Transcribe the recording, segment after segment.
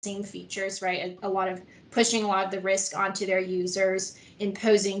same features, right? A lot of pushing a lot of the risk onto their users,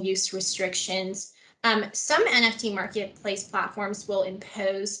 imposing use restrictions. Some NFT marketplace platforms will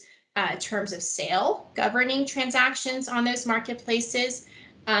impose terms of sale governing transactions on those marketplaces.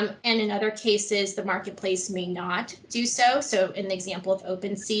 And in other cases, the marketplace may not do so. So in the example of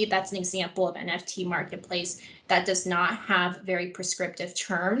OpenSea, that's an example of NFT marketplace that does not have very prescriptive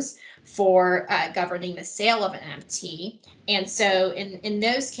terms for governing the sale of an NFT. And so in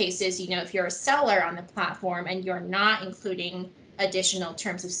those cases, if you're a seller on the platform and you're not including additional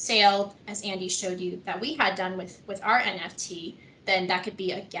terms of sale, as Andy showed you that we had done with our NFT, then that could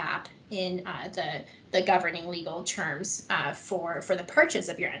be a gap in the governing legal terms for the purchase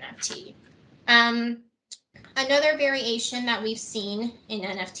of your NFT. Another variation that we've seen in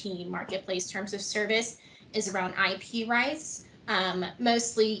NFT marketplace terms of service is around IP rights.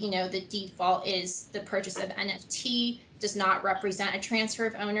 Mostly, the default is the purchase of NFT does not represent a transfer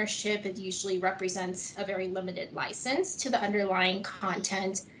of ownership. It usually represents a very limited license to the underlying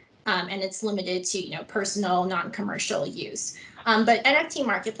content, and it's limited to, personal, non-commercial use. But NFT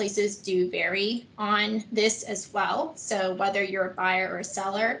marketplaces do vary on this as well. So whether you're a buyer or a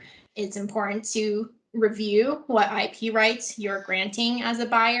seller, it's important to review what IP rights you're granting as a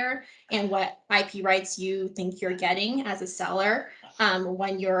buyer and what IP rights you think you're getting as a seller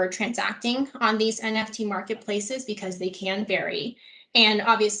when you're transacting on these NFT marketplaces, because they can vary. And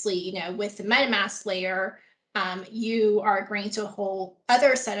obviously, with the MetaMask layer, you are agreeing to a whole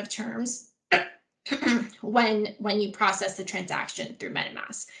other set of terms when you process the transaction through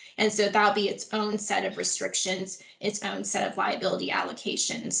MetaMask. And so that'll be its own set of restrictions, its own set of liability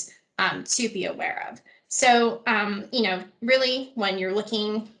allocations to be aware of. So, really, when you're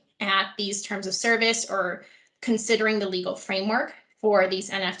looking at these terms of service or considering the legal framework for these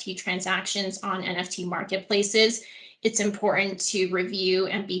NFT transactions on NFT marketplaces, it's important to review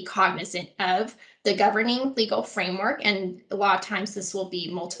and be cognizant of the governing legal framework. And a lot of times this will be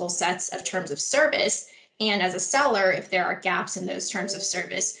multiple sets of terms of service. And as a seller, if there are gaps in those terms of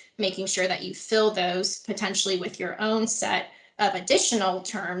service, making sure that you fill those potentially with your own set of additional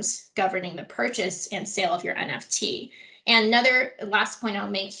terms governing the purchase and sale of your NFT. And another last point I'll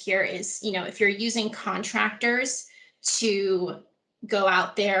make here is, if you're using contractors to go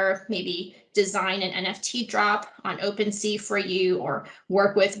out there, maybe design an NFT drop on OpenSea for you, or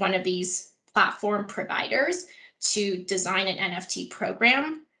work with one of these platform providers to design an NFT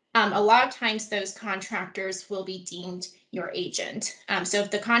program, a lot of times those contractors will be deemed your agent. So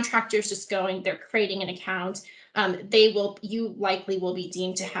if the contractor is just they're creating an account, you likely will be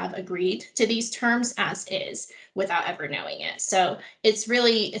deemed to have agreed to these terms as is without ever knowing it. So it's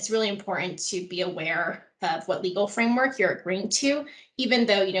really important to be aware of what legal framework you're agreeing to, even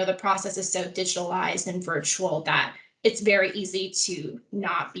though, the process is so digitalized and virtual that it's very easy to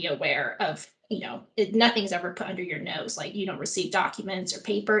not be aware of, nothing's ever put under your nose. Like, you don't receive documents or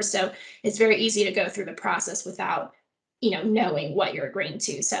papers. So it's very easy to go through the process without, knowing what you're agreeing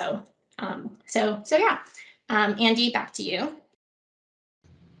to. So yeah. Andy, back to you.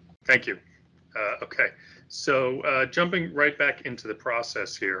 Thank you. Okay, so jumping right back into the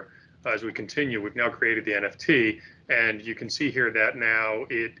process here, as we continue, we've now created the NFT, and you can see here that now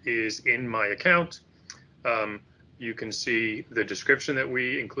it is in my account. You can see the description that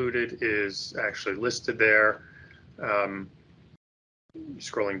we included is actually listed there.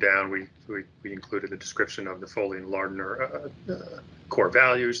 Scrolling down, we included the description of the Foley and Lardner core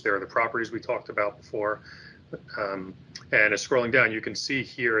values. There are the properties we talked about before. And as scrolling down, you can see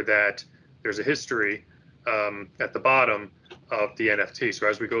here that there's a history at the bottom of the NFT. So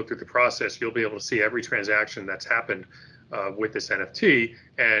as we go through the process, you'll be able to see every transaction that's happened with this NFT,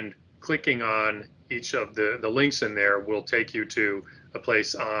 and clicking on each of the links in there will take you to a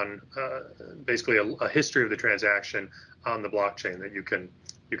place on basically a history of the transaction on the blockchain that you can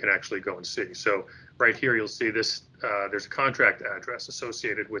actually go and see. So right here, you'll see this, there's a contract address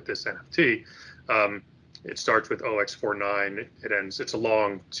associated with this NFT. It starts with OX49, it's a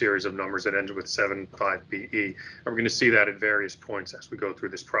long series of numbers that ends with 75BE. And we're going to see that at various points as we go through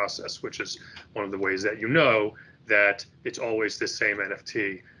this process, which is one of the ways that that it's always the same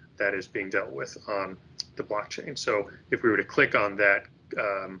NFT that is being dealt with on the blockchain. So if we were to click on that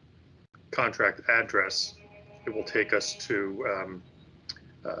contract address, it will take us to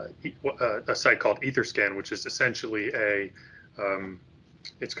a site called Etherscan, which is essentially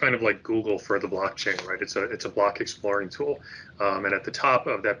it's kind of like Google for the blockchain, right? It's a block exploring tool. And at the top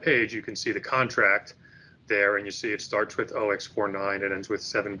of that page, you can see the contract there, and you see it starts with OX49, it ends with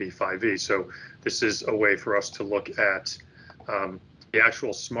 7B5E. So this is a way for us to look at the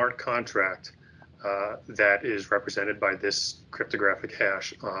actual smart contract that is represented by this cryptographic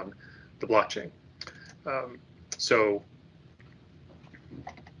hash on the blockchain. So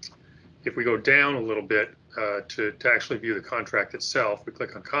if we go down a little bit to actually view the contract itself, we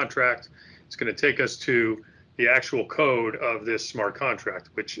click on contract. It's going to take us to the actual code of this smart contract,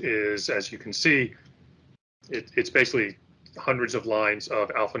 which is, as you can see, it's basically hundreds of lines of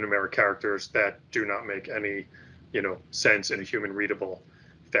alphanumeric characters that do not make any, sense in a human readable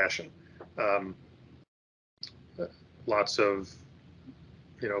fashion. Lots of,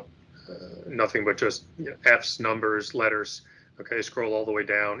 nothing but just F's, numbers, letters. Okay, scroll all the way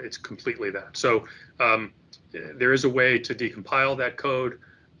down. It's completely that. So there is a way to decompile that code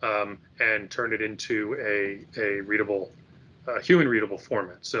and turn it into a readable, human readable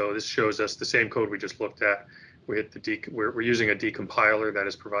format. So this shows us the same code we just looked at. We hit we're using a decompiler that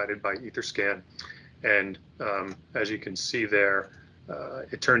is provided by Etherscan, and as you can see there,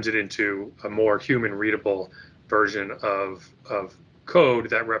 it turns it into a more human readable version of code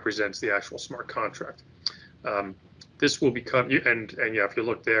that represents the actual smart contract. This will become, and yeah, if you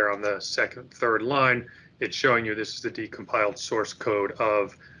look there on the third line, it's showing you this is the decompiled source code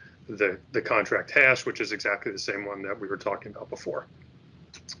of the contract hash, which is exactly the same one that we were talking about before.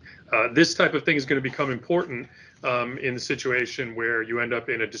 This type of thing is going to become important in the situation where you end up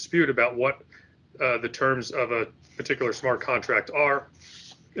in a dispute about what the terms of a particular smart contract are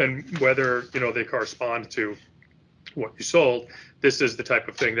and whether they correspond to what you sold. This is the type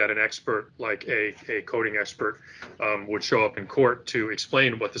of thing that an expert, like a coding expert, would show up in court to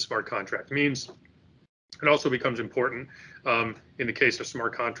explain what the smart contract means. It also becomes important in the case of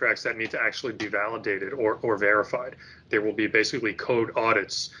smart contracts that need to actually be validated or verified. There will be basically code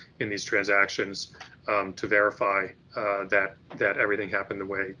audits in these transactions to verify that everything happened the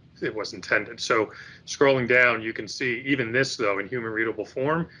way it was intended. So scrolling down, you can see even this, though, in human readable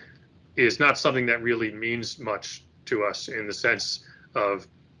form, is not something that really means much to us in the sense of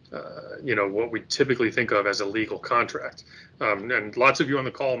what we typically think of as a legal contract. And lots of you on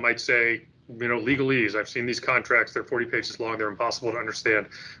the call might say, legalese, I've seen these contracts, they're 40 pages long, they're impossible to understand.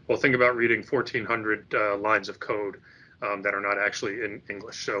 Well, think about reading 1,400 lines of code that are not actually in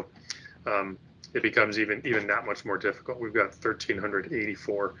English. So it becomes even that much more difficult. We've got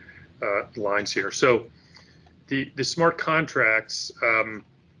 1,384 lines here. So the smart contracts,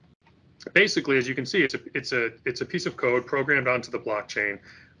 basically, as you can see, it's a piece of code programmed onto the blockchain,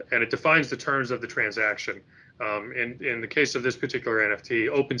 and it defines the terms of the transaction. In the case of this particular NFT,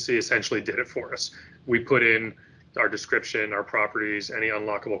 OpenSea essentially did it for us. We put in our description, our properties, any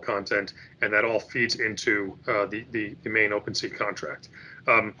unlockable content, and that all feeds into the main OpenSea contract.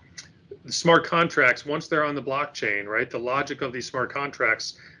 The smart contracts, once they're on the blockchain, right, the logic of these smart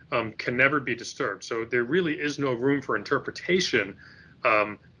contracts can never be disturbed. So there really is no room for interpretation.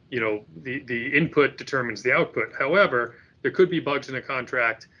 The input determines the output. However, there could be bugs in a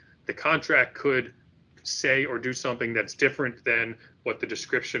contract. The contract could say or do something that's different than what the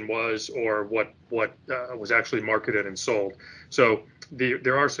description was or what was actually marketed and sold. So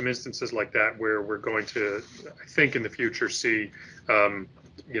there are some instances like that where we're going to, I think, in the future see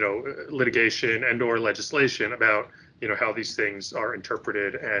litigation and or legislation about how these things are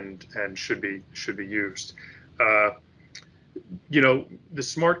interpreted and should be used. The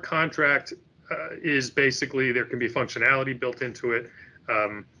smart contract is basically, there can be functionality built into it.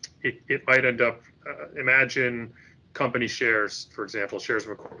 It might end up, imagine company shares, for example, shares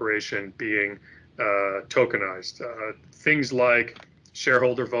of a corporation being tokenized. Things like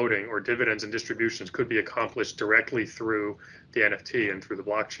shareholder voting or dividends and distributions could be accomplished directly through the NFT and through the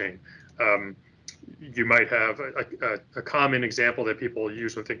blockchain. You might have a common example that people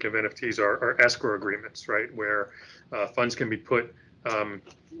use when thinking of NFTs are escrow agreements, right, where funds can be put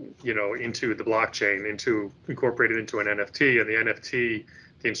into the blockchain, incorporated into an NFT, and the NFT,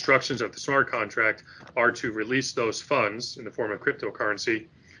 the instructions of the smart contract are to release those funds in the form of cryptocurrency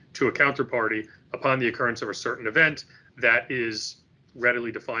to a counterparty upon the occurrence of a certain event that is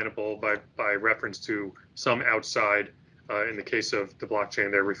readily definable by reference to some outside, in the case of the blockchain,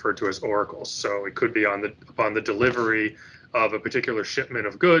 they're referred to as oracles. So it could be upon the delivery of a particular shipment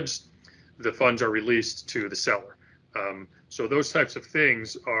of goods, the funds are released to the seller. So those types of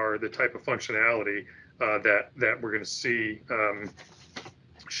things are the type of functionality that we're going to see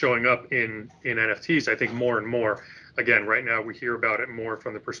showing up in NFTs, I think, more and more. Again, right now we hear about it more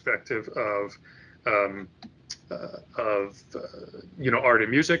from the perspective of art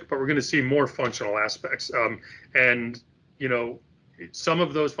and music, but we're going to see more functional aspects. And some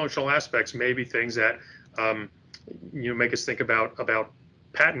of those functional aspects may be things that make us think about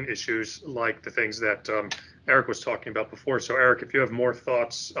patent issues, like the things that Eric was talking about before. So Eric, if you have more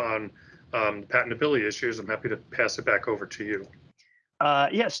thoughts on patentability issues, I'm happy to pass it back over to you. Yes,